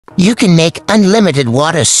You can make unlimited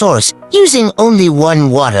water source using only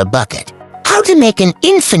one water bucket. How to make an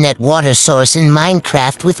infinite water source in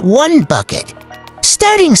Minecraft with one bucket.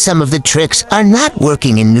 Starting some of the tricks are not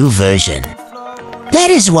working in new version. That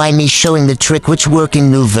is why me showing the trick which work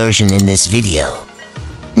in new version in this video.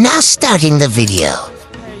 Now starting the video.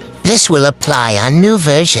 This will apply on new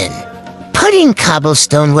version. Putting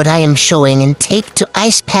cobblestone what I am showing and take to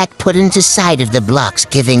ice pack put into side of the blocks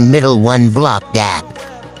giving middle one block gap.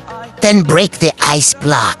 Then break the ice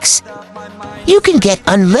blocks. You can get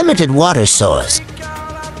unlimited water source.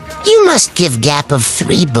 You must give gap of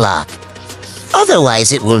 3 block.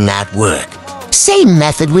 Otherwise it will not work. Same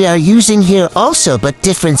method we are using here also, but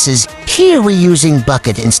differences. Here we're using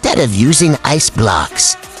bucket instead of using ice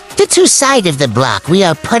blocks. The two side of the block we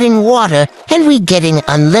are putting water and we getting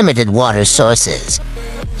unlimited water sources.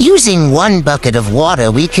 Using one bucket of water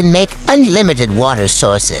we can make unlimited water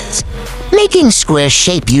sources. Making square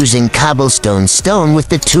shape using cobblestone stone with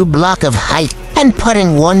the 2 block of height and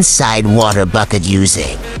putting one side water bucket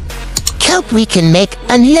using. Kelp we can make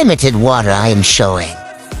unlimited water I am showing.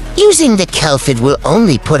 Using the kelp it will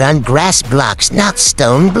only put on grass blocks, not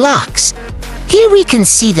stone blocks. Here we can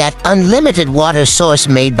see that unlimited water source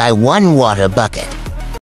made by one water bucket.